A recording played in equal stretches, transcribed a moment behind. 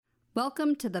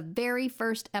Welcome to the very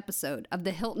first episode of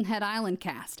the Hilton Head Island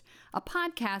Cast, a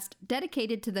podcast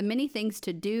dedicated to the many things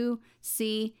to do,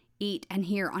 see, eat, and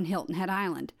hear on Hilton Head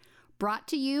Island. Brought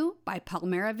to you by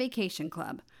Palmera Vacation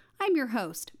Club. I'm your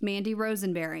host, Mandy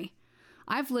Rosenberry.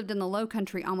 I've lived in the Low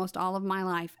Country almost all of my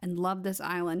life and love this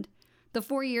island. The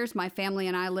 4 years my family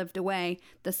and I lived away,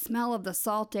 the smell of the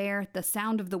salt air, the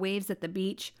sound of the waves at the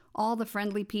beach, all the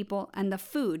friendly people, and the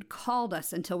food called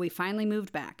us until we finally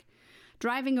moved back.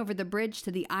 Driving over the bridge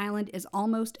to the island is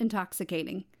almost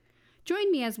intoxicating.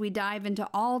 Join me as we dive into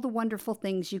all the wonderful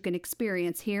things you can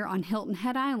experience here on Hilton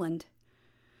Head Island.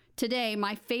 Today,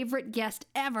 my favorite guest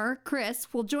ever,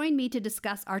 Chris, will join me to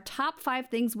discuss our top 5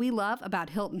 things we love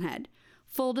about Hilton Head.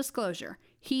 Full disclosure,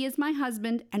 he is my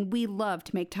husband and we love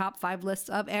to make top 5 lists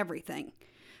of everything.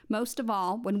 Most of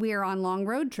all, when we are on long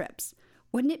road trips.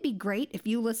 Wouldn't it be great if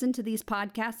you listened to these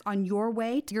podcasts on your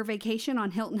way to your vacation on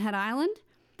Hilton Head Island?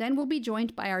 Then we'll be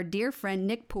joined by our dear friend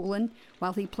Nick Poulin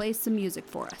while he plays some music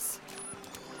for us.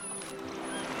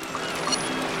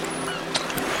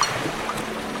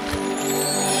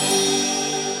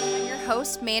 I'm your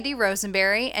host, Mandy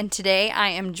Rosenberry, and today I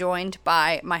am joined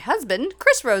by my husband,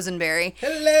 Chris Rosenberry.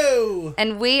 Hello!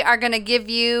 And we are going to give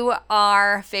you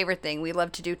our favorite thing. We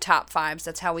love to do top 5s.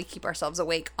 That's how we keep ourselves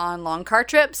awake on long car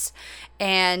trips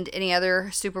and any other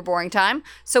super boring time.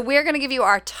 So we're going to give you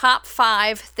our top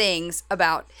 5 things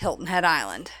about Hilton Head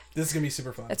Island. This is going to be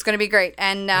super fun. It's going to be great.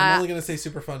 And I'm only going to say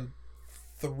super fun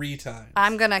 3 times.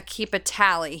 I'm going to keep a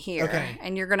tally here. Okay.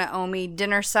 And you're going to owe me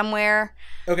dinner somewhere.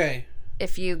 Okay.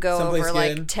 If you go Someplace over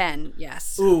like good. 10,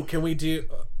 yes. Ooh, can we do...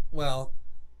 Well,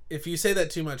 if you say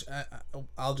that too much,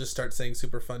 I'll just start saying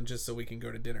super fun just so we can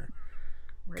go to dinner.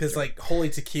 Because, like, Holy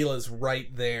Tequila's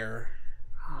right there.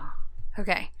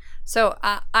 Okay. So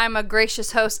I'm a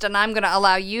gracious host, and I'm going to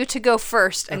allow you to go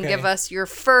first and give us your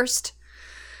first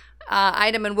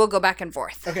item, and we'll go back and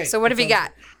forth. Okay. So what have you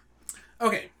got?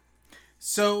 Okay.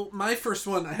 So my first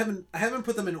one, I haven't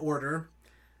put them in order,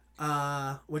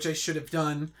 which I should have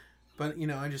done, but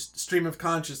I just stream of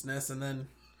consciousness and then.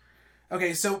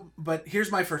 Okay. So, but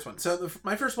here's my first one. So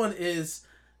my first one is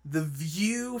the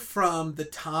view from the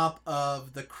top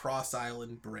of the Cross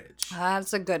Island Bridge.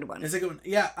 That's a good one. It's a good one.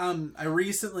 Yeah. I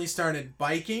recently started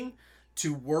biking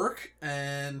to work,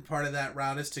 and part of that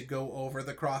route is to go over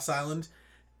the Cross Island,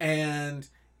 and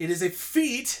it is a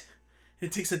feat.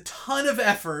 It takes a ton of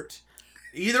effort.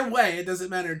 Either way, it doesn't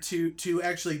matter to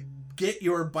actually get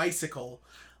your bicycle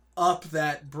up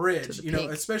that bridge.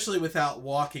 Especially without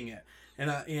walking it.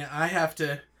 And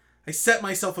I set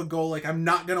myself a goal, like I'm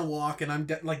not gonna walk, and I'm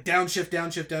like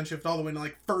downshift all the way to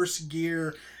like first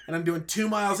gear, and I'm doing 2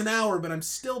 miles an hour, but I'm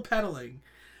still pedaling.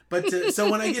 But so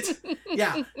when I get to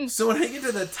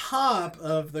the top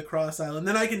of the Cross Island,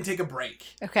 then I can take a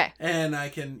break. Okay. And I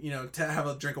can have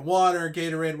a drink of water,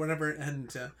 Gatorade, whatever, and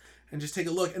just take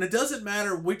a look. And it doesn't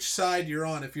matter which side you're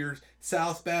on, if you're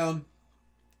southbound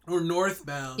or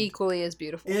northbound. Equally as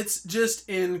beautiful. It's just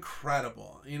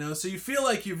incredible, So you feel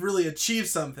like you've really achieved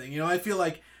something. I feel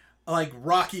like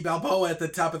Rocky Balboa at the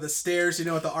top of the stairs,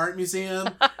 at the art museum.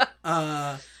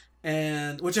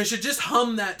 And which I should just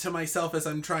hum that to myself as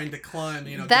I'm trying to climb.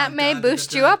 That may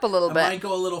boost you up a little bit. I might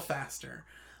go a little faster.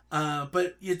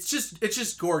 But it's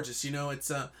just gorgeous.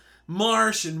 It's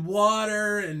marsh and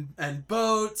water and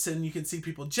boats, and you can see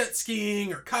people jet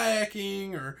skiing or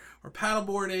kayaking or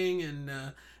paddleboarding, and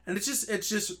it's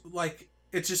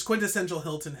just quintessential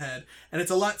Hilton Head, and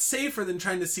it's a lot safer than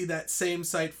trying to see that same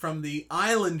site from the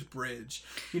island bridge,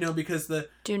 because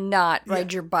do not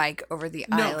ride your bike over the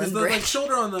island bridge. No, because the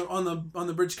shoulder on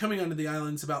the bridge coming onto the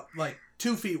island is about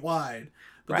 2 feet wide,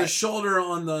 but the shoulder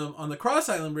on the Cross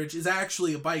Island Bridge is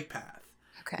actually a bike path.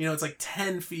 Okay. It's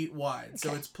 10 feet wide,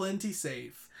 so it's plenty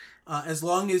safe, as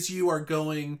long as you are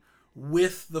going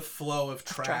with the flow of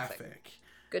traffic.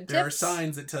 Good tips. There are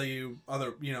signs that tell you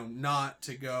not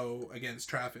to go against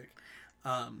traffic.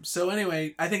 So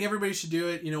anyway, I think everybody should do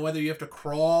it. Whether you have to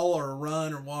crawl or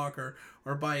run or walk or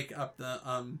bike up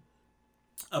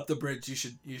the bridge,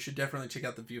 you should definitely check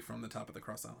out the view from the top of the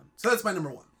Cross Island. So that's my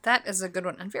number 1. That is a good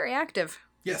one and very active.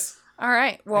 Yes. All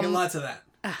right. Well, I get lots of that.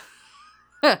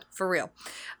 For real.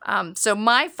 So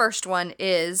my first one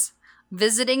is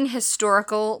visiting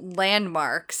historical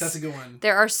landmarks. That's a good one.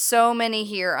 There are so many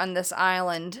here on this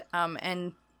island,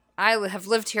 and I have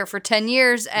lived here for 10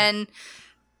 years, and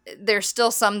there's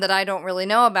still some that I don't really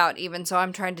know about even, so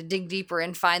I'm trying to dig deeper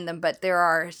and find them. But there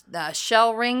are the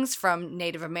shell rings from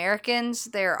Native Americans.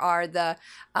 There are the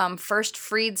first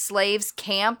freed slaves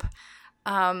camp.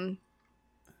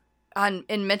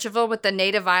 in Mitchellville with the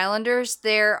Native Islanders,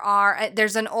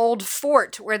 there's an old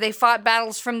fort where they fought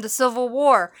battles from the Civil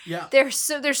War. Yeah. There's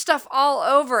stuff all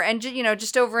over, and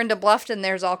just over into Bluffton,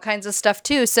 there's all kinds of stuff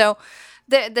too. So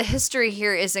the history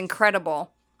here is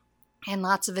incredible. And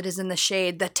lots of it is in the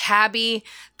shade. The tabby,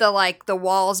 the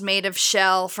walls made of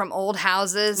shell from old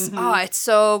houses. Mm-hmm. Oh, it's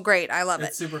so great. I love it.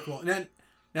 It's super cool.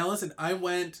 Now listen, I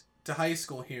went to high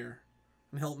school here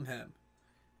in Hilton Head.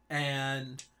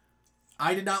 And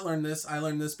I did not learn this. I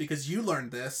learned this because you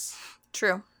learned this.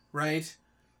 True. Right?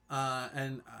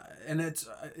 And it's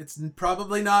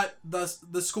probably not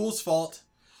the school's fault.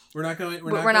 We're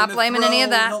not blaming any of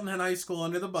that. Hilton Head High School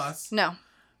under the bus. No.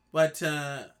 But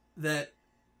that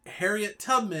Harriet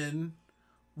Tubman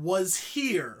was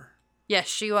here. Yes,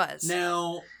 she was.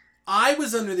 Now, I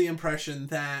was under the impression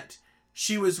that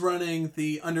she was running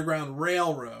the Underground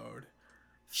Railroad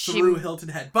through Hilton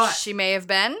Head. But she may have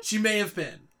been. She may have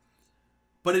been.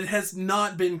 But it has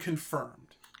not been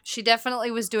confirmed. She definitely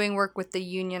was doing work with the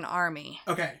Union Army.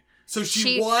 Okay. So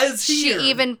she was here. She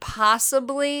even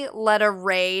possibly led a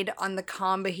raid on the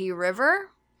Combahee River.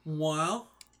 Wow.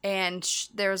 And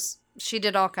she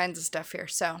did all kinds of stuff here.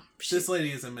 So this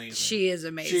lady is amazing. She is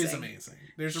amazing. She is amazing.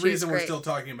 There's a reason we're still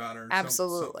talking about her.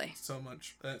 Absolutely. So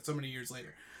many years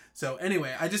later. So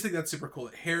anyway, I just think that's super cool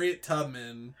that Harriet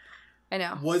Tubman, I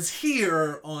know, was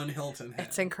here on Hilton Head.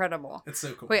 It's incredible. It's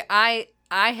so cool. Wait, I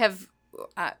have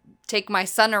take my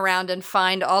son around and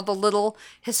find all the little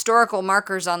historical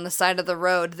markers on the side of the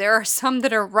road. There are some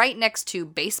that are right next to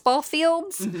baseball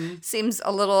fields. Mm-hmm. Seems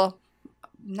a little,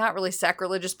 not really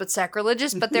sacrilegious, but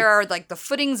there are the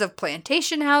footings of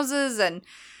plantation houses, and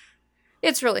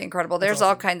it's really incredible. There's awesome.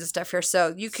 All kinds of stuff here.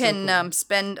 So you can cool.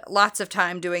 Spend lots of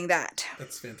time doing that.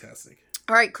 That's fantastic.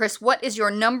 All right, Chris, what is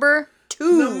your number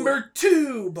 2? Number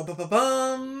 2.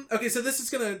 Ba-ba-ba-bum. Okay, so this is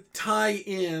going to tie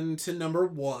in to number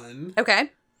 1.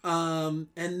 Okay. And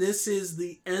this is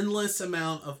the endless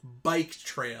amount of bike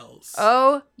trails.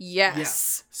 Oh, yes.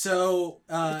 Yeah. So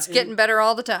it's getting better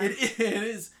all the time. It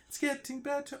is. It's getting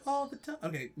better all the time.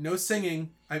 Okay, no singing.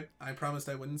 I promised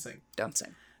I wouldn't sing. Don't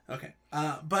sing. Okay.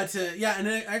 But and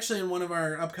actually in one of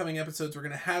our upcoming episodes, we're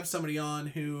going to have somebody on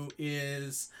who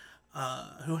has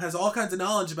all kinds of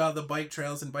knowledge about the bike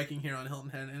trails and biking here on Hilton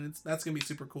Head, and that's going to be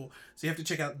super cool. So you have to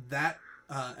check out that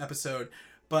episode.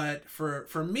 But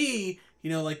for me,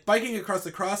 biking across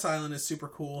the Cross Island is super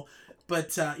cool.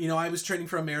 But, I was training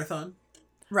for a marathon.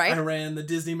 Right. I ran the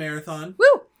Disney Marathon.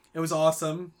 Woo! It was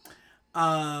awesome.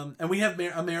 And we have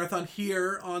a marathon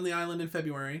here on the island in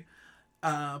February.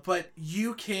 But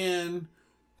you can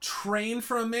train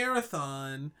for a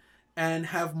marathon and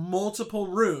have multiple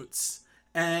routes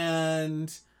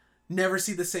and never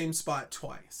see the same spot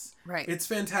twice. Right. It's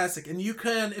fantastic. And you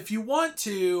can, if you want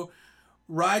to,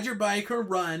 ride your bike or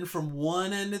run from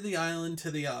one end of the island to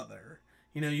the other.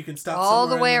 You can stop all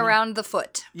the way around the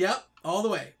foot. Yep, all the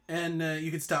way. And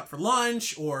you can stop for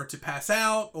lunch or to pass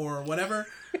out or whatever.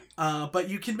 But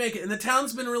you can make it. And the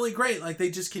town's been really great. They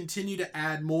just continue to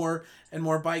add more and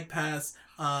more bike paths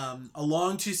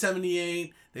along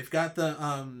 278. They've got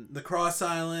the Cross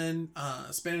Island,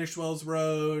 Spanish Wells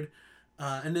Road,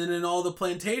 and then in all the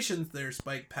plantations there's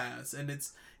bike paths. And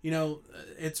it's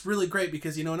it's really great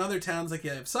because in other towns you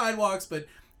have sidewalks, but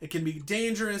it can be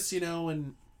dangerous,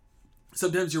 and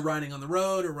sometimes you're riding on the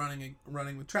road or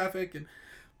running with traffic, and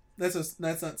that's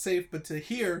not safe. But to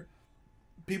here,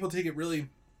 people take it really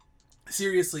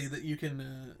seriously that you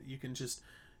can just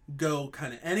go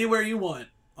kind of anywhere you want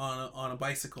on a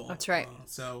bicycle. That's right.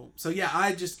 So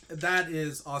yeah, that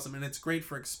is awesome, and it's great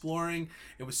for exploring.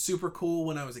 It was super cool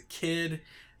when I was a kid.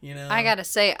 I gotta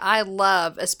say, I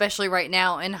love, especially right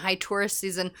now in high tourist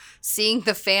season, seeing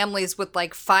the families with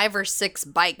 5 or 6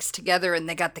 bikes together, and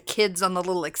they got the kids on the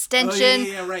little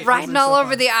extension, right. riding all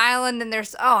over the island, and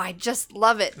I just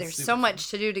love it. There's so much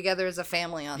to do together as a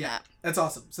family on that. That's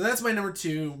awesome. So that's my number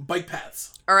 2, bike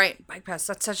paths. All right, bike paths.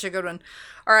 That's such a good one.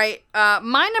 All right,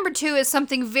 my number 2 is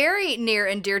something very near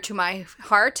and dear to my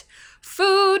heart.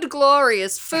 Food,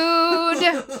 glorious food.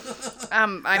 That's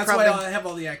why I have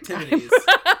all the activities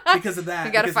because of that.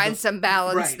 You got to find some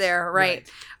balance there, right?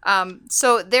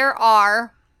 So there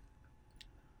are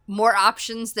more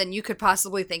options than you could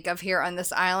possibly think of here on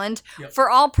this island for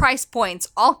all price points,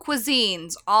 all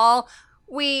cuisines,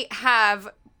 we have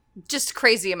just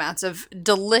crazy amounts of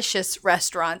delicious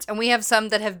restaurants, and we have some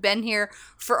that have been here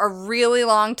for a really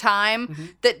long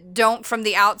time that don't from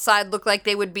the outside look like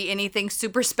they would be anything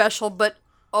super special, but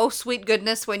oh sweet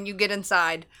goodness, when you get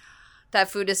inside, that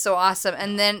food is so awesome.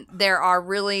 And then there are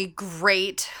really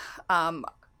great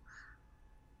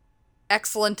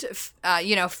excellent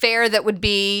fare that would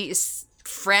be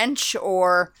French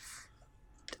or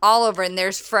all over. And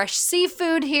there's fresh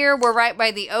seafood here. We're right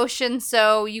by the ocean,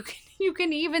 so you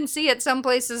can even see at some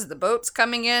places the boats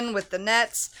coming in with the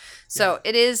nets. So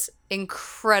it is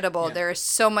incredible. Yeah. There is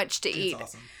so much to eat. It's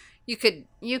awesome.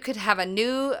 You could have a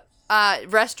new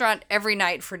restaurant every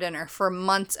night for dinner for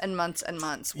months and months and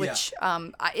months, which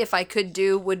if I could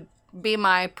do would be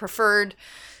my preferred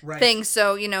thing.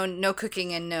 So, no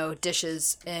cooking and no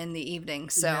dishes in the evening.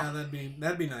 So yeah,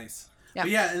 that'd be nice. Yeah.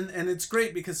 But yeah, and it's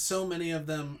great because so many of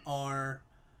them are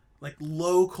like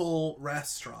local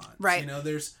restaurants. Right.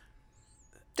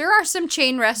 There are some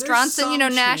chain restaurants some and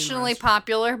chain nationally restaurants.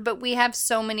 popular, but we have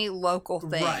so many local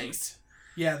things. Right.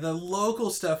 Yeah, the local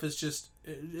stuff is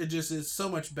it just is so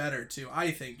much better too,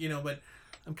 I think, but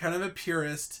I'm kind of a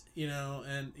purist,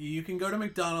 and you can go to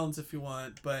McDonald's if you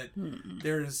want, but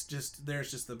there's just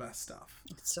the best stuff.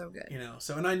 It's so good.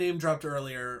 So, and I name dropped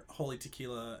earlier Holy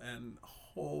Tequila, and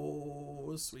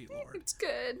oh sweet Lord. It's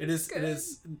good. It is good. It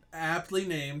is aptly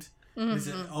named. It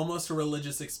is almost a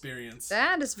religious experience.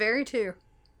 That is very true.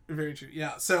 Very true.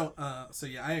 Yeah. So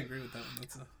yeah, I agree with that one.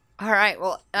 That's All right.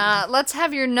 Well, let's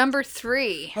have your number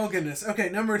 3. Oh goodness. Okay,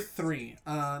 number 3.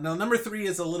 Now number 3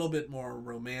 is a little bit more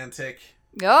romantic.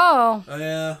 Oh. Oh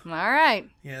yeah. All right.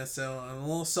 Yeah. So I'm a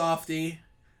little softy,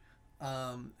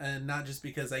 and not just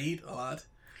because I eat a lot.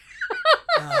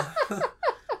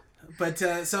 But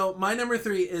so my number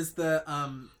 3 is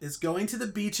is going to the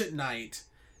beach at night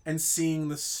and seeing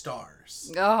the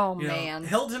stars. Oh man.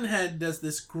 Hilton Head does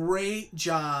this great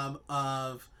job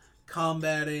of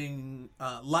combating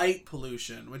light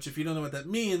pollution, which if you don't know what that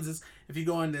means is if you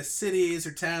go into cities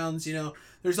or towns,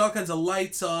 there's all kinds of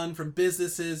lights on from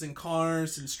businesses and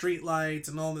cars and street lights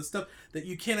and all this stuff that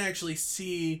you can't actually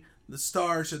see the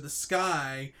stars or the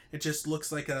sky. It just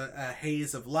looks like a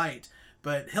haze of light.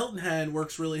 But Hilton Head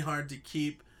works really hard to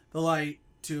keep the light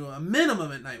to a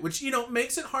minimum at night, which,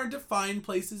 makes it hard to find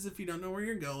places if you don't know where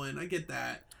you're going. I get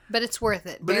that. But it's worth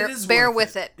it. But it is bear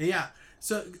worth with it. Yeah.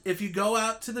 So if you go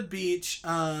out to the beach,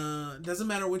 doesn't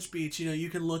matter which beach, you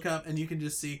can look up and you can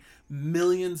just see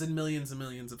millions and millions and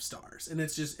millions of stars. And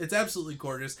it's absolutely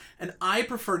gorgeous. And I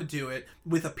prefer to do it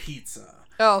with a pizza.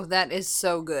 Oh, that is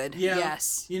so good. Yeah.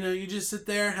 Yes. You just sit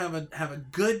there, have a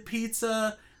good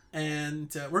pizza. And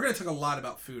we're going to talk a lot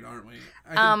about food, aren't we?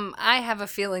 I have a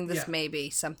feeling this may be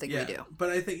something we do. But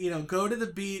I think, go to the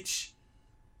beach,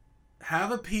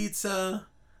 have a pizza,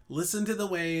 listen to the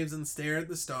waves and stare at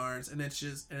the stars. And it's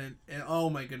just, and oh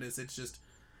my goodness, it's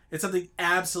something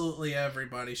absolutely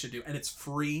everybody should do. And it's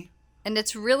free. And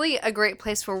it's really a great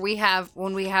place when we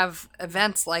have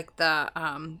events like the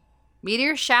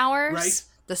meteor showers, Right.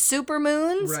 the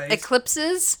supermoons, Right.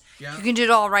 eclipses. Yeah. You can do it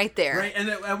all right there. Right. And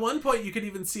at one point you could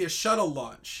even see a shuttle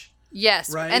launch. Yes.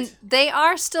 Right. And they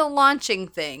are still launching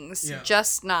things, Yeah.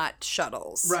 just not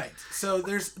shuttles. Right. So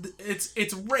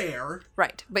it's rare.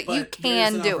 Right. But you there's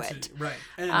can an do it. opportunity. Right.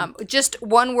 And Just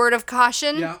one word of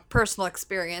caution, Yeah. personal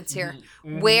experience here.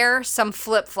 Wear some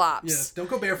flip-flops. yes, don't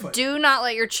go barefoot. Do not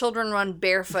let your children run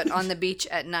barefoot on the beach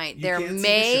at night. You There can't see the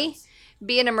may shells.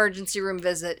 be an emergency room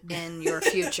visit in your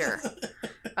future.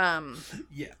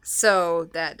 Yeah. So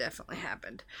that definitely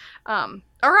happened. All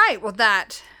right. Well,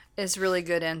 that is really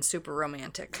good and super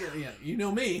romantic. Yeah. You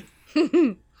know me.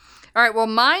 All right. Well,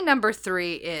 my number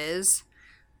 3 is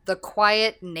the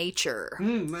quiet nature.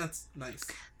 That's nice.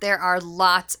 There are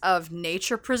lots of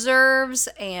nature preserves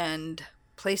and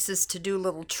places to do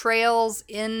little trails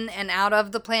in and out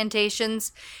of the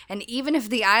plantations. And even if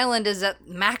the island is at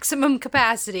maximum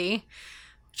capacity,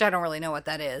 which I don't really know what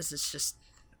that is, it's just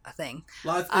a thing.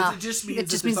 It just means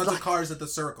there's lots of cars at the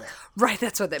circle. Right,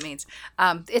 that's what that means.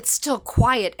 It's still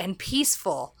quiet and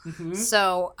peaceful.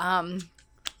 So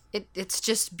it's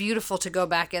just beautiful to go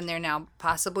back in there now.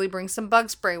 Possibly bring some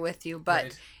bug spray with you, but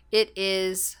Right. it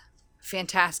is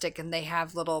fantastic, and they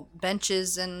have little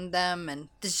benches in them, and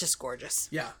it's just gorgeous.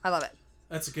 Yeah. I love it.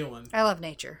 That's a good one. I love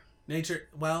nature. Nature,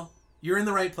 well, you're in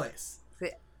the right place.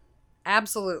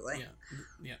 Absolutely. Yeah.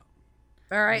 Yeah.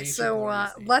 All right, Nature so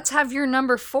glorious nature. let's have your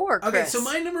number 4, Chris. Okay, so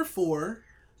my number 4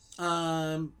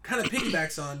 kind of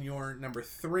piggybacks on your number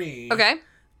 3. Okay.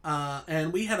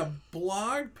 And we had a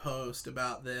blog post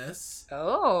about this.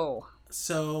 Oh.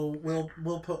 So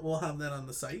we'll have that on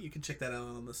the site. You can check that out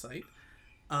on the site.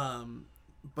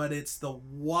 But it's the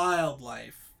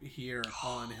wildlife here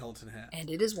on Hilton Head. And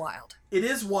it is wild. It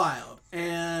is wild,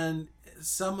 and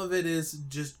some of it is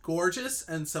just gorgeous,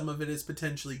 and some of it is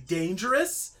potentially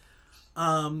dangerous.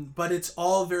 But it's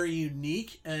all very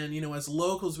unique, and as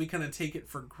locals, we kind of take it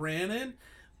for granted.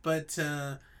 But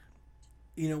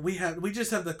we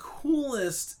just have the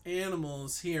coolest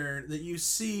animals here that you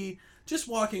see just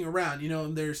walking around.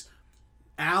 There's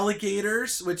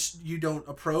alligators, which you don't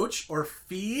approach or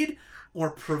feed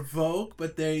or provoke,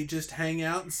 but they just hang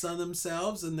out and sun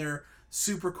themselves, and they're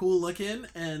super cool looking,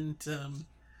 and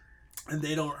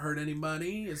they don't hurt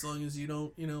anybody as long as you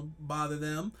don't, bother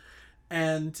them.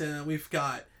 And we've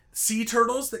got sea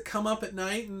turtles that come up at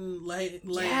night and lay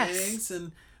eggs,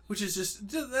 and which is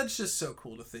that's just so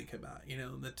cool to think about,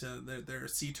 that there are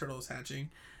sea turtles hatching.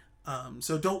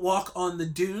 So don't walk on the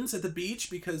dunes at the beach,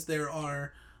 because there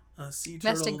are sea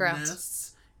turtle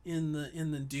nests in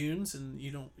the dunes, and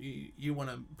you want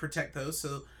to protect those.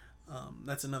 So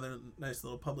that's another nice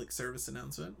little public service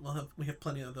announcement. We have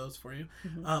plenty of those for you.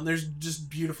 Mm-hmm. There's just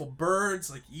beautiful birds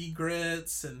like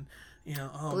egrets and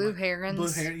blue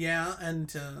herons. Yeah,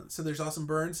 and so there's awesome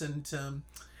birds and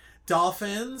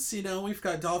dolphins. We've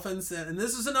got dolphins, and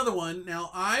this is another one. Now,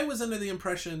 I was under the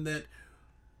impression that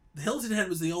the Hilton Head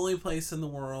was the only place in the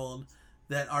world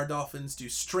that our dolphins do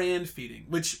strand feeding,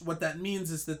 which what that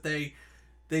means is that they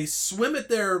swim at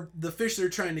the fish they're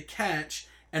trying to catch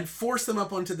and force them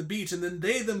up onto the beach, and then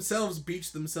they themselves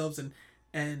beach themselves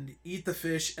and eat the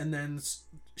fish and then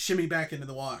shimmy back into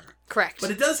the water. Correct.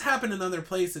 But it does happen in other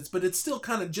places, but it's still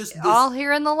kind of just all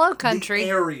here in the Low Country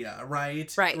area,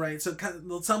 right? Right. So kind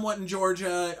of somewhat in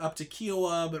Georgia up to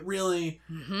Kiowa, but really,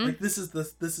 like this is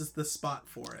the spot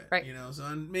for it, right? So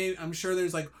I'm sure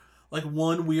there's like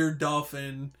one weird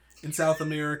dolphin in South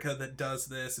America that does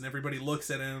this, and everybody looks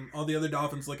at him. All the other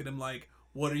dolphins look at him like,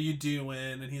 "What are you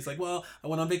doing?" And he's like, "Well, I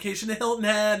went on vacation to Hilton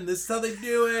Head, and this is how they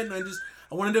do it, and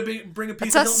I wanted to bring a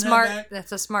piece of Hilton Head back."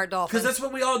 That's a smart dolphin. Because that's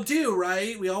what we all do,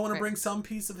 right? We all want to bring some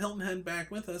piece of Hilton Head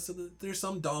back with us. So there's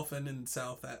some dolphin in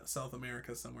South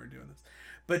America somewhere doing this.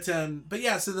 But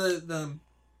yeah, so the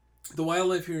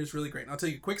wildlife here is really great. And I'll tell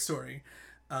you a quick story.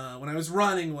 When I was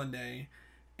running one day,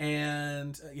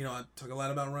 and I talk a lot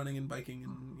about running and biking,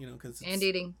 and and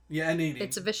eating. Yeah, and eating.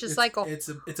 It's a vicious cycle. It's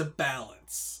a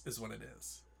balance, is what it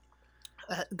is.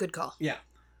 Good call. Yeah.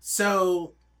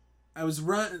 So I was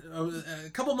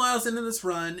a couple miles into this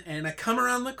run, and I come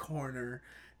around the corner,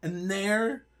 and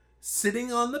there,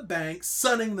 sitting on the bank,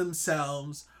 sunning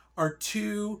themselves, are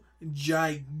two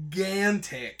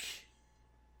gigantic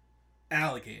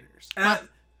alligators.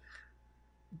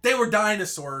 They were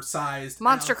dinosaur-sized.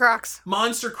 Monster crocs.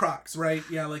 Monster crocs, right?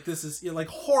 Yeah, like this is like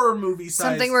horror movie size.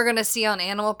 Something we're going to see on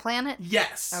Animal Planet?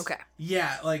 Yes. Okay.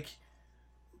 Yeah, like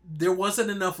there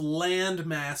wasn't enough land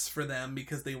mass for them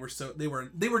because they were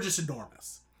just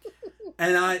enormous.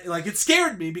 And it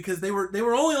scared me because they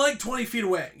were only like 20 feet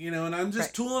away, and I'm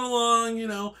just tooling along,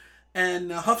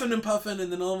 and huffing and puffing,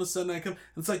 and then all of a sudden I come,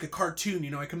 it's like a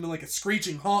cartoon, I come to like a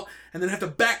screeching halt, and then have to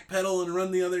backpedal and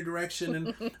run the other direction,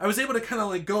 and I was able to kind of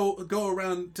like go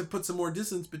around to put some more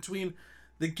distance between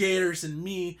the gators and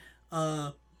me,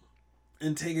 and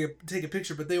take a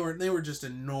picture, but they were just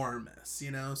enormous,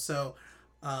 so,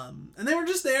 and they were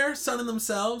just there sunning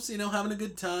themselves, having a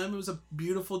good time. It was a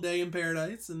beautiful day in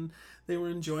paradise, and they were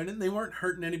enjoying it, and they weren't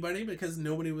hurting anybody because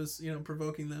nobody was,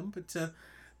 provoking them,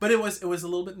 but it was a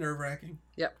little bit nerve-wracking.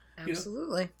 Yep,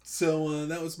 absolutely. So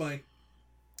that was I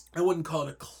wouldn't call it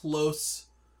a close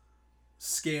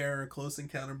scare, a close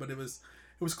encounter, but it was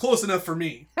close enough for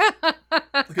me.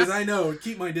 Because I know,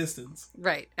 keep my distance.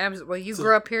 Right. Well, you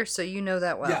grew up here, so you know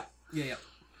that well. Yeah.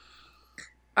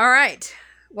 All right.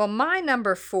 Well, my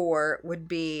number 4 would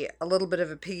be a little bit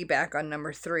of a piggyback on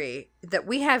number 3, that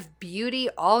we have beauty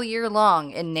all year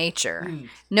long in nature.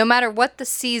 No matter what the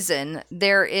season,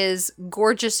 there is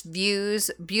gorgeous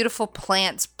views, beautiful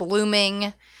plants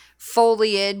blooming,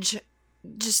 foliage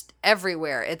just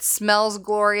everywhere. It smells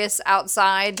glorious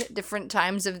outside different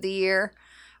times of the year.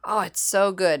 Oh, it's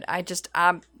so good.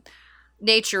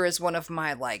 Nature is one of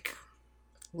my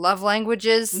love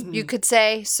languages, you could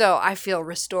say. So I feel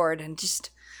restored and just...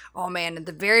 Oh man, at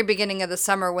the very beginning of the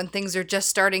summer when things are just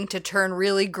starting to turn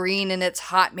really green and it's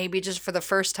hot, maybe just for the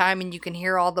first time, and you can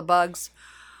hear all the bugs.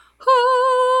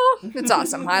 Oh, it's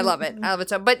awesome. I love it.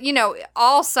 So. But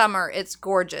all summer it's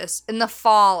gorgeous. In the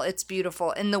fall, it's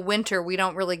beautiful. In the winter, we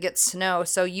don't really get snow,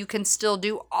 so you can still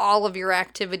do all of your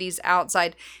activities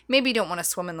outside. Maybe you don't want to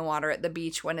swim in the water at the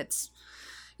beach when it's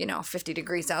 50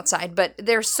 degrees outside, but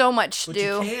there's so much to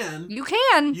do. You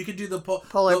can. You could do the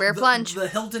polar bear plunge. The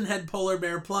Hilton Head polar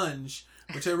bear plunge,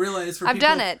 which I realize I've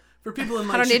done it. For people in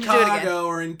Chicago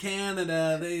or in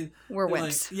Canada, we're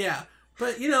wimps. Yeah.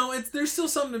 But there's still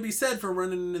something to be said for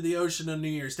running into the ocean on New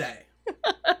Year's Day.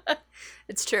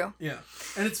 It's true. Yeah.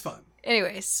 And it's fun.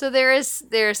 Anyways, so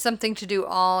there's something to do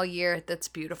all year that's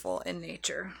beautiful in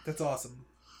nature. That's awesome.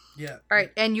 Yeah. All right,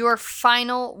 and your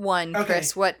final one,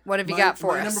 Chris. What have you got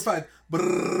for us? Number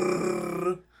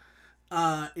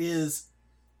 5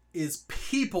 is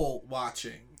people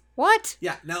watching. What?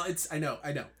 Yeah, now I know.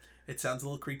 It sounds a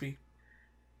little creepy.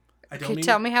 I don't Okay,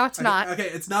 tell me how it's not. Okay,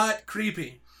 it's not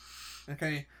creepy.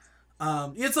 Okay.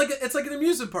 It's like an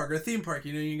amusement park or a theme park.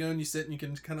 You know, you go and you sit and you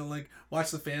can kind of like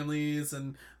watch the families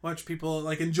and watch people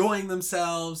like enjoying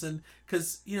themselves, and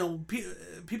because you know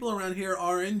people around here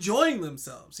are enjoying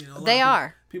themselves. You know, They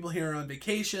are. People here are on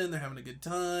vacation. They're having a good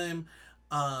time.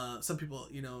 Some people,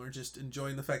 you know, are just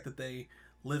enjoying the fact that they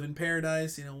live in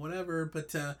paradise. You know, whatever.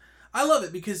 But I love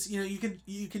it because you know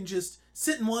you can just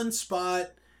sit in one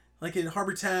spot, like in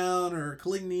Harbor Town or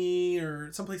Coligny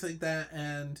or someplace like that,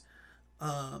 and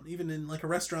even in like a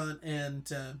restaurant,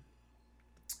 and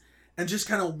just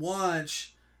kind of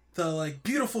watch the like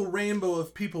beautiful rainbow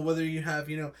of people, whether you have,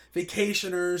 you know,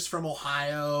 vacationers from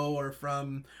Ohio or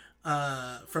from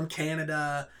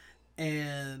Canada,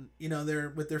 and you know they're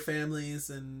with their families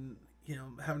and you know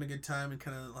having a good time and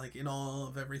kind of like in awe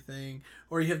of everything,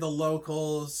 or you have the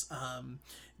locals.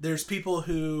 There's people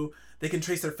who they can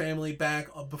trace their family back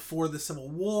before the Civil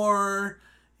War.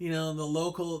 You know,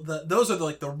 those are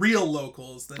like the real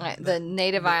locals. The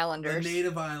Native Islanders. The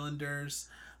Native Islanders.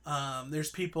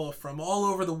 There's people from all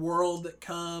over the world that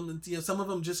come. And, you know, some of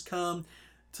them just come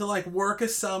to like work a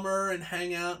summer and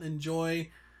hang out and enjoy,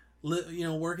 you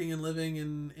know, working and living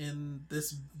in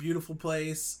this beautiful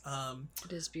place.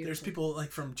 It is beautiful. There's people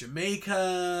like from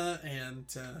Jamaica and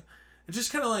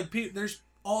just kind of like there's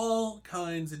all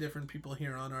kinds of different people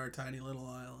here on our tiny little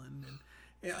island. And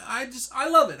yeah, I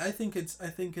love it. I think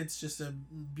it's just a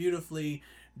beautifully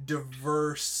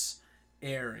diverse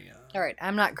area. All right,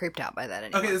 I'm not creeped out by that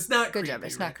anymore. Okay, it's not good creepy, job.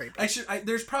 It's not creepy.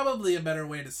 There's probably a better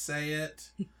way to say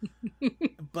it,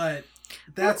 but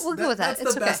we'll go with that.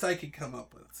 That's the best I could come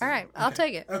up with. So, all right, I'll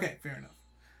take it. Okay, fair enough.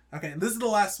 Okay, and this is the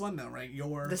last one now, right?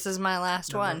 This is my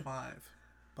last one. 5.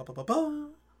 Ba-ba-ba-ba.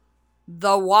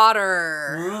 The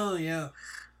water. Oh yeah.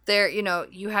 There, you know,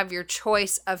 you have your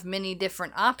choice of many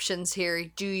different options here.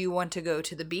 Do you want to go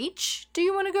to the beach? Do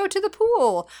you want to go to the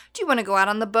pool? Do you want to go out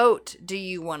on the boat? Do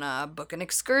you want to book an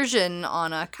excursion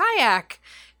on a kayak?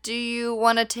 Do you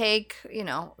want to take, you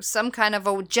know, some kind of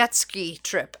a jet ski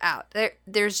trip out?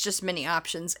 There's just many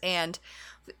options, and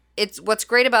what's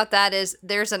great about that is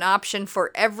there's an option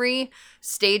for every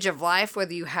stage of life,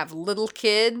 whether you have little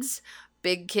kids,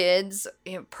 big kids.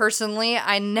 You know, personally,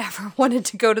 I never wanted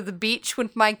to go to the beach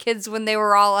with my kids when they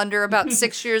were all under about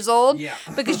 6 years old. Yeah.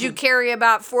 Because you carry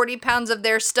about 40 pounds of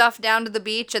their stuff down to the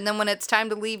beach, and then when it's time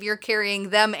to leave, you're carrying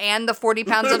them and the 40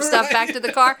 pounds of stuff back to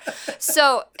the car.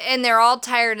 So, and they're all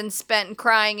tired and spent and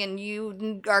crying, and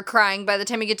you are crying by the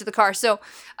time you get to the car. So,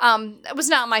 it was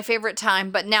not my favorite time,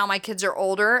 but now my kids are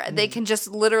older. They can just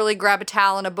literally grab a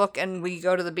towel and a book, and we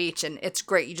go to the beach, and it's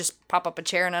great. You just pop up a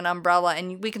chair and an umbrella,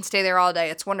 and we can stay there all day.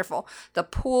 It's wonderful. The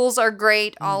pools are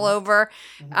great all over.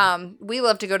 We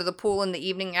love to go to the pool in the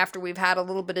evening after we've had a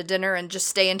little bit of dinner and just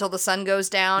stay until the sun goes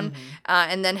down,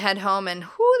 and then head home, and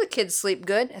the kids sleep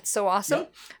good. It's so awesome.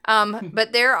 Yep.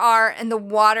 But and the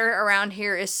water around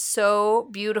here is so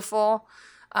beautiful.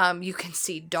 You can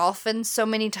see dolphins so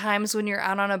many times when you're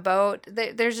out on a boat.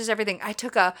 There's just everything. I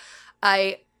took a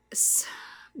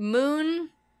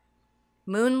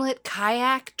moonlit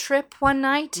kayak trip one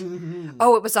night. Mm-hmm.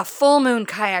 Oh, it was a full moon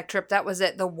kayak trip. That was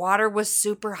it. The water was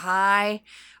super high.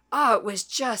 Oh, it was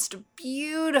just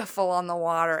beautiful on the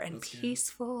water and that's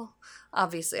peaceful. Good.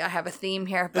 Obviously, I have a theme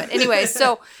here. But anyway,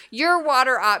 so your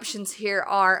water options here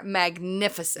are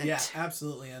magnificent. Yeah,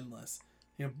 absolutely endless.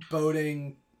 You know,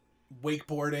 boating,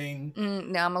 wakeboarding. No,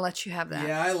 I'm going to let you have that.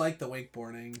 Yeah, I like the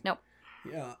wakeboarding. Nope.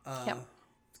 Yeah.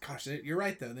 Gosh, you're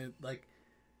right, though.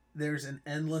 There's an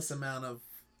endless amount of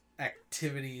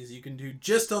activities you can do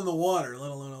just on the water, let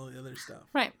alone all the other stuff.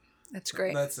 Right. That's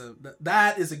great.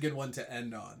 That is a good one to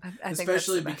end on. I think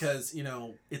especially because, you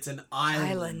know, it's an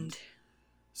island.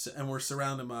 So, and we're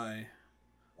surrounded by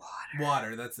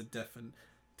water. That's the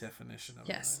definition of it.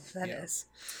 Yes, that is.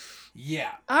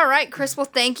 Yeah. All right, Chris. Well,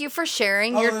 thank you for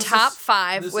sharing your top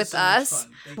 5 with us.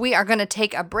 We are going to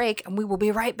take a break, and we will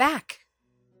be right back.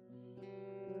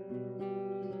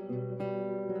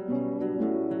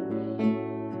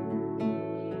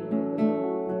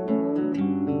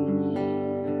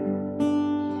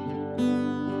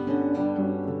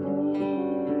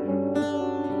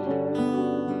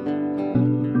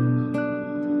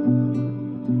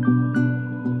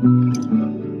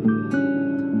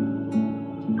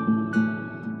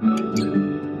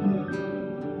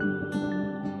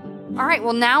 right,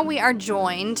 well, now we are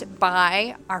joined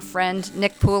by our friend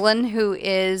Nick Poulin, who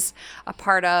is a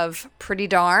part of Pretty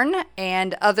Darn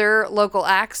and other local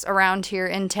acts around here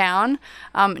in town.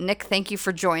 Nick, thank you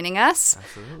for joining us.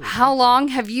 Absolutely. How long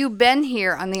have you been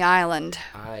here on the island?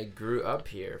 I grew up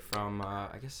here from,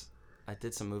 I guess I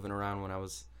did some moving around when I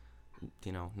was,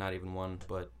 not even one,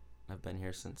 but I've been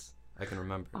here since I can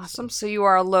remember. Awesome. So you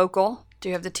are a local. Do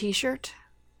you have the T-shirt?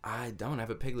 I don't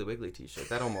have a Piggly Wiggly T-shirt.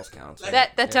 That almost counts.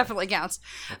 Right? That definitely counts.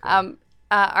 Okay. All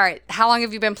right. How long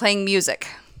have you been playing music?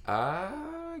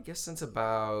 I guess since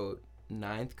about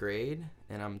 9th grade,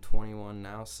 and I'm 21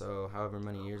 now, so however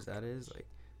many years that is, like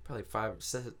probably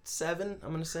 7.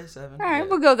 I'm gonna say 7. All right,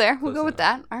 we'll go there. We'll go with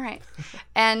that. All right.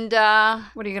 And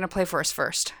what are you gonna play for us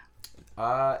first?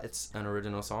 It's an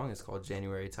original song. It's called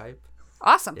January Type.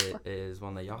 Awesome. It is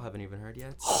one that y'all haven't even heard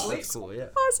yet. So that's cool. Yeah.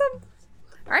 Awesome.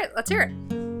 All right, let's hear it.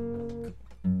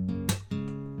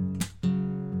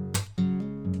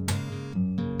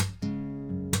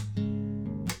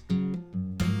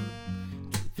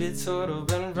 It's sort of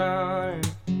been running,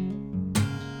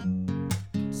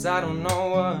 'cause I don't know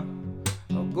what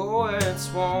I'll go where it's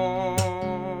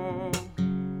wrong.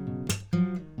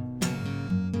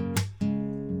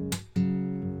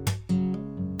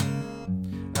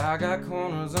 I got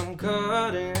corners I'm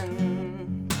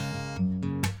cutting.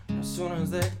 As soon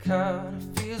as they cut, it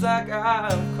feels like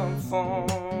I've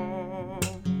conformed.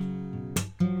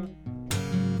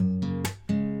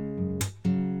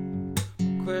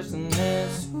 The question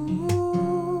is,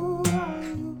 who are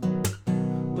you?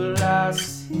 Will I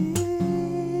see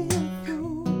you?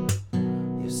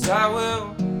 Yes, I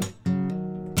will.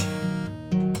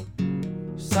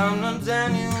 Yes, I'm not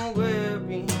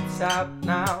January type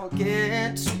now,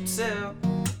 can't you tell?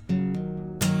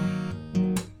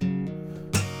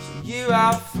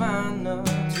 I'll find a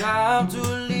job to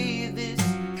leave this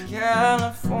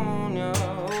California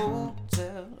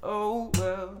hotel. Oh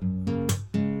well.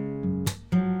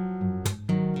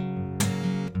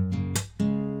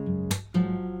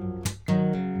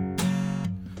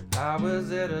 I was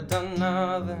there to done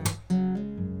nothing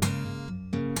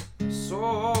for so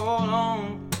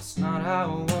long. It's not how I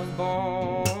was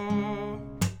born.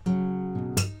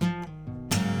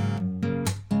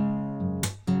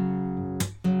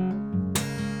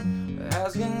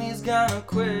 Asking these kind of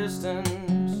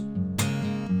questions,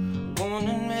 won't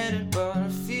admit it, but I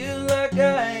feel like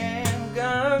I am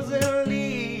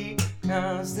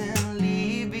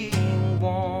constantly being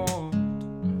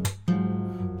warned.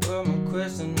 But my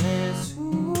question is,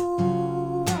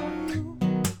 who are you?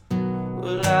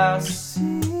 Will I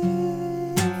see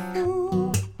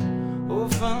you?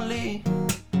 Hopefully,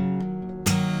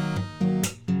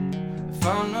 if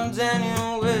I'm not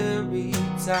January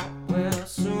type, well,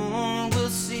 soon we'll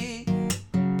see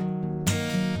if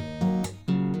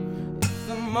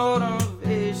the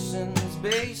motivation's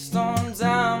based on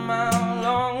time. How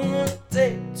long will it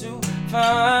take to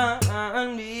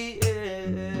find me?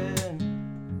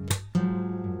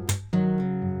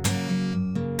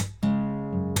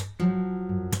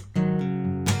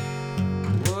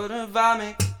 What if I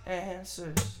make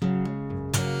answers?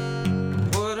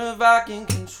 What if I can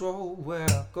control where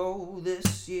I go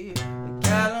this year? The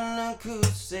calendar could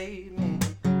save me.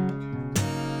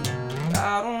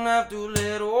 I don't have to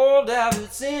let old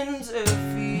habits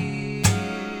interfere.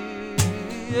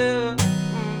 Yeah.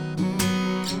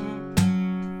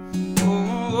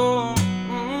 Oh,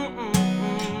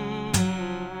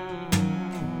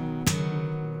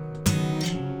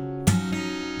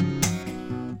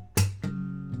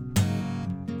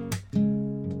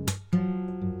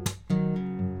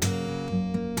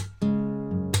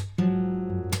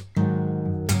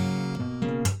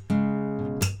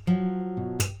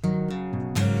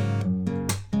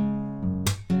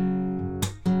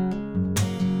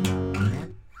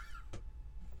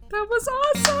 That was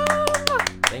awesome.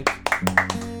 Thank you.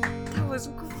 That was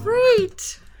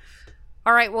great.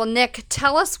 All right, well, Nick,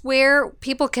 tell us where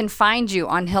people can find you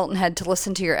on Hilton Head to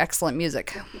listen to your excellent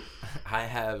music. I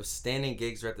have standing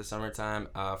gigs throughout the summertime.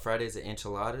 Fridays at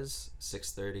Enchiladas,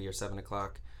 6:30 or 7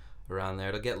 o'clock, around there.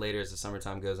 It'll get later as the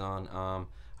summertime goes on.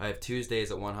 I have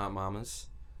Tuesdays at One Hot Mamas,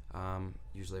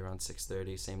 usually around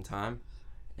 6:30, same time.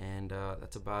 And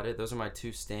that's about it. Those are my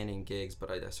 2 standing gigs,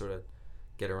 but I sort of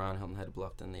get around Hilton Head,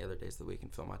 Bluffton the other days of the week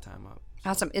and fill my time up. So.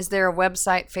 Awesome. Is there a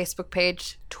website, Facebook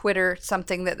page, Twitter,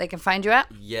 something that they can find you at?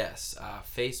 Yes,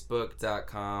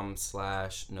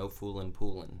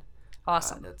 facebook.com/nofoolinpoolin.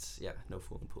 Awesome. That's, No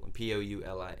Foolin' Poolin', Poulin.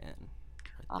 Right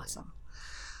awesome.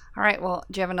 All right, well,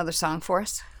 do you have another song for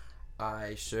us?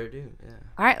 I sure do, yeah.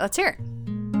 All right, let's hear it. All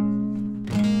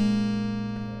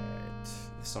right.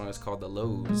 The song is called The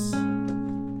Lows.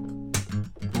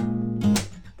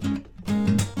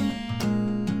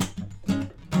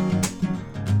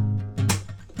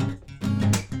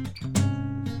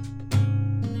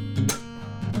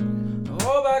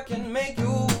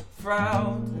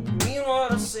 proud, didn't mean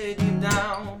what I said deep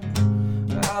down.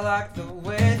 But I like the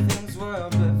way things were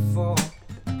before.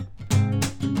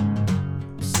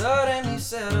 Suddenly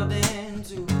settled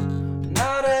into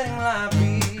not letting life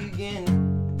begin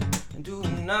and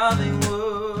doing nothing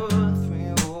worth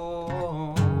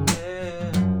reward.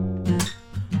 Yeah.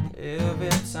 Every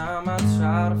time I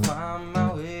try to find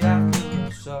my way, I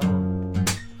feel so.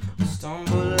 I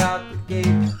stumble out the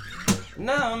gate.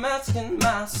 Now I'm asking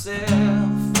myself,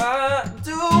 if I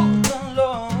do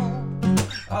alone,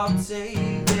 I'll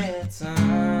take that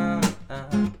time.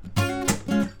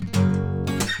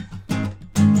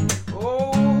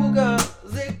 Oh, girl,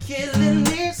 they're killing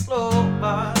me slow,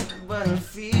 but it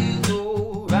feels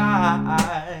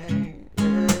alright.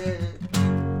 Yeah.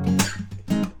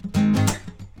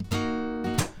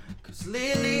 'Cause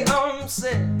lately I'm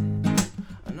sick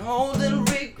and holding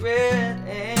regret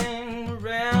and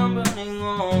rambling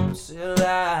on till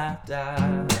I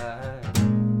die.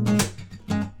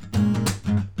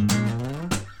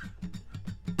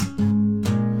 I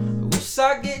wish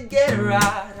I could get it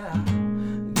right.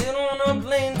 Get on a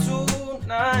plane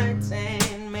tonight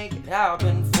and make it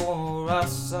happen for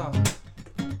us all.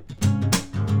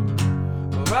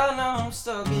 But right now I'm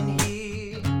stuck in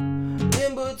here,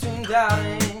 in between doubt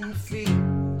and fear,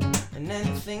 and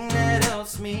anything that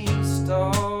helps me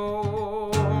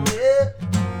stall. Yeah.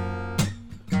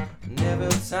 And every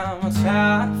time I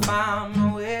try to find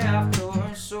my way after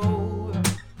so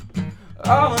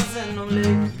I was in the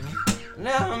lake.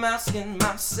 Now I'm asking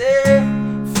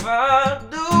myself, if I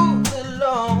do the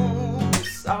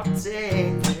loans, I'll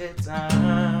take the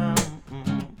time.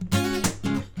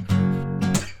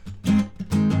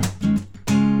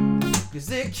 'Cause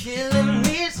they're killing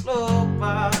me slow,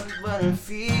 but it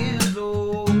feels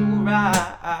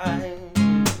alright.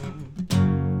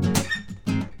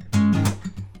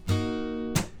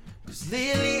 'Cause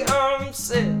lately I'm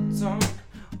set on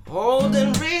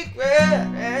holding regret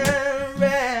and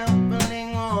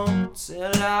rambling on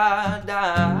till I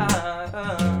die.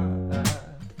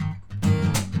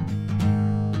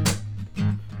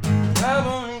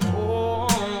 Rambling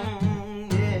on,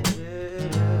 yeah.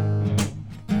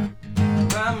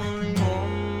 Rambling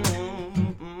on,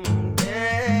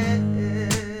 yeah.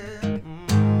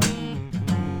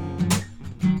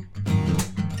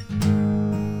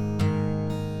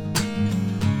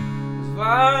 If I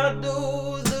do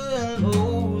the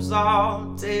lows,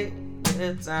 I'll take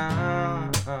the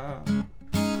time.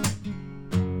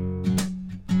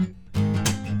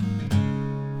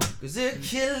 'Cause they're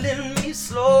killing me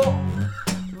slow,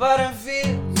 but it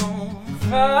feels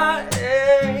alright.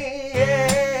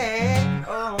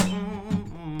 Oh,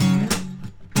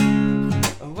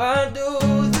 if I do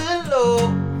the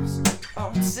lows,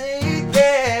 I'll take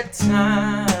that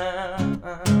time.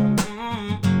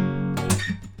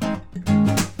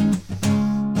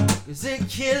 'Cause they're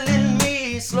killing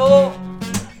me slow,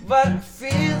 but it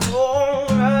feels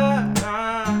alright.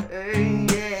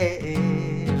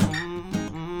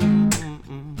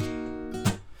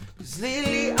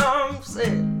 Lately I'm sick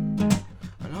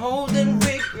and holding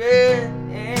regret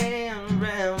and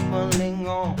rambling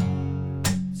on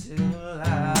till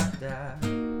I die.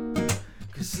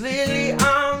 'Cause lately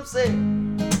I'm sick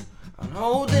and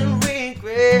holding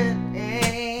regret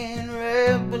and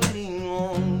rambling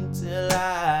on till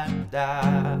I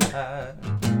die.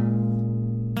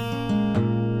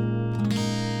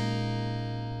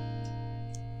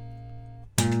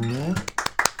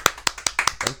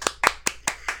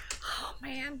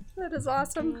 Man, that is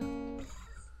awesome.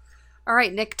 All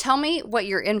right, Nick, tell me what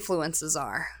your influences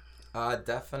are.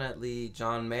 Definitely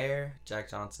John Mayer, Jack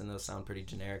Johnson. Those sound pretty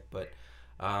generic, but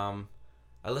I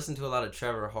listened to a lot of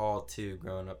Trevor Hall too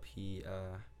growing up. He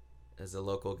is a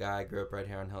local guy. Grew up right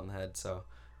here on Hilton Head, so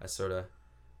I sort of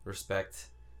respect,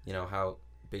 how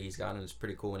big he's gotten. It's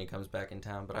pretty cool when he comes back in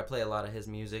town. But I play a lot of his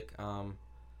music. I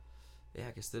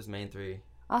guess those main three.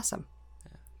 Awesome.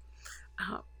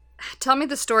 Yeah. Tell me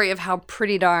the story of how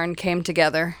Pretty Darn came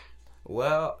together.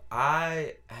 Well,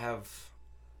 I have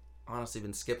honestly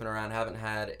been skipping around. Haven't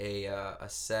had a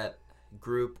set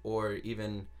group or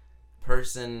even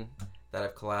person that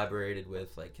I've collaborated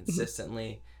with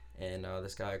consistently. And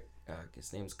this guy,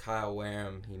 his name's Kyle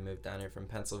Wareham. He moved down here from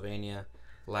Pennsylvania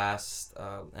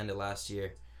end of last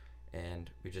year, and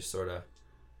we just sort of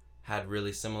had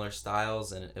really similar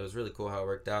styles, and it was really cool how it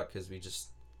worked out because we just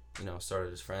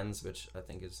started as friends, which I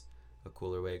think is a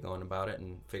cooler way of going about it,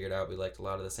 and figured out we liked a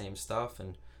lot of the same stuff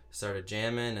and started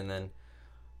jamming. And then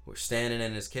we're standing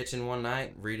in his kitchen one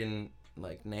night reading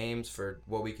names for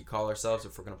what we could call ourselves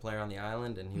if we're going to play around the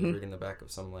island, and he was reading the back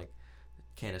of some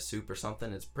can of soup or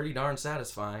something. It's pretty darn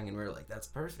satisfying, and we were like, that's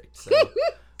perfect. So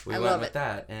we I went love with it.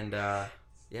 that. And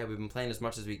yeah, we've been playing as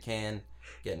much as we can,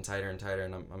 getting tighter and tighter,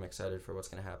 and I'm excited for what's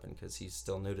going to happen because he's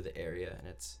still new to the area, and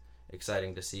it's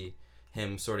exciting to see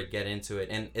him sort of get into it.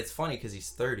 And it's funny because he's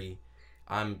 30,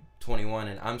 I'm 21,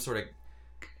 and I'm sort of,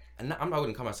 and I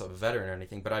wouldn't call myself a veteran or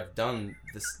anything, but I've done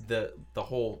the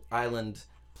whole island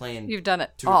playing. You've done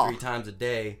it 2 all. or 3 times a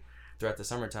day throughout the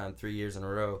summertime, 3 years in a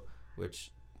row,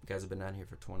 which you guys have been down here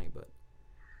for 20,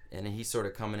 and he's sort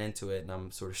of coming into it, and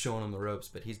I'm sort of showing him the ropes,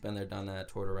 but he's been there, done that,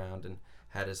 toured around, and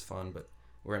had his fun, but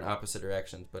we're in opposite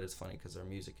directions, but it's funny because our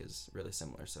music is really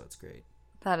similar, so it's great.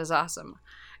 That is awesome.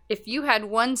 If you had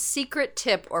one secret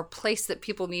tip or place that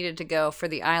people needed to go for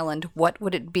the island, what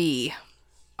would it be?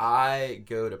 I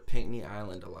go to Pinckney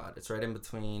Island a lot. It's right in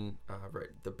between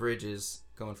the bridges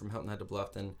going from Hilton Head to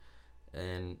Bluffton,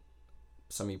 and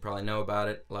some of you probably know about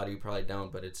it. A lot of you probably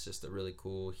don't, but it's just a really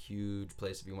cool, huge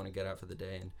place if you want to get out for the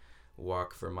day and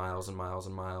walk for miles and miles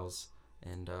and miles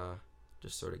and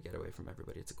just sort of get away from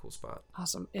everybody. It's a cool spot.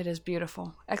 Awesome. It is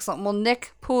beautiful. Excellent. Well,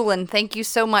 Nick Poulin, thank you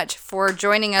so much for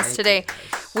joining us today.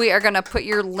 We are going to put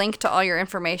your link to all your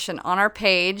information on our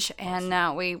page,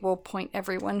 and we will point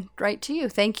everyone right to you.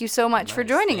 Thank you so much for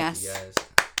joining us. You guys.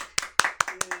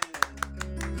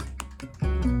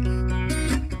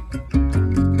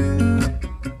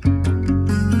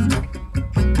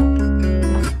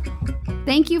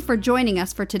 Thank you for joining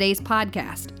us for today's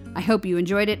podcast. I hope you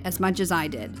enjoyed it as much as I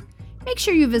did. Make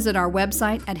sure you visit our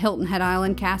website at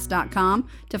HiltonHeadIslandCast.com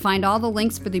to find all the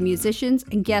links for the musicians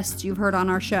and guests you've heard on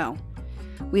our show.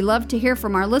 We love to hear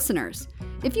from our listeners.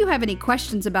 If you have any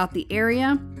questions about the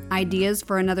area, ideas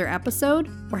for another episode,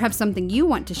 or have something you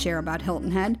want to share about Hilton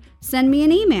Head, send me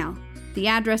an email. The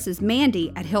address is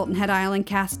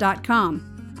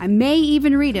mandy@HiltonHeadIslandCast.com. I may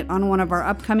even read it on one of our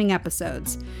upcoming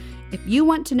episodes. If you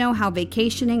want to know how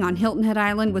vacationing on Hilton Head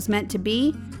Island was meant to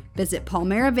be, visit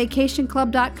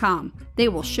PalmeraVacationClub.com. They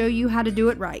will show you how to do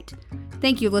it right.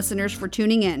 Thank you, listeners, for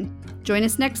tuning in. Join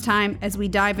us next time as we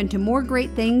dive into more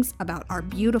great things about our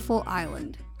beautiful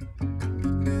island.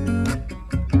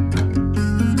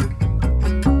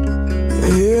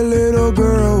 Hey, little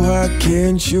girl, why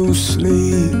can't you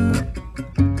sleep?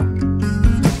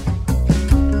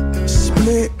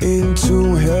 Split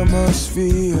into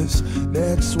hemispheres,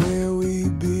 that's where we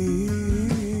be.